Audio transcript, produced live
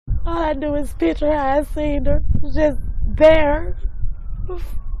All I do is picture how I seen her, just there,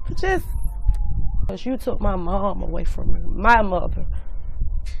 just. You took my mom away from me, my mother,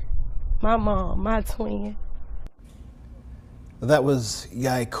 my mom, my twin. That was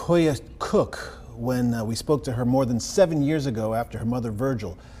Yaikoya Cook when we spoke to her more than 7 years ago after her mother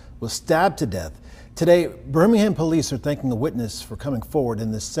Virgil was stabbed to death. Today, Birmingham police are thanking a witness for coming forward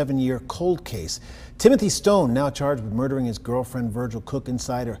in this 7-year cold case. Timothy Stone, now charged with murdering his girlfriend Virgil Cook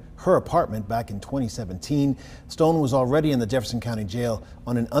inside her apartment back in 2017. Stone was already in the Jefferson County Jail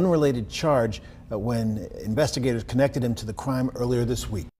on an unrelated charge when investigators connected him to the crime earlier this week.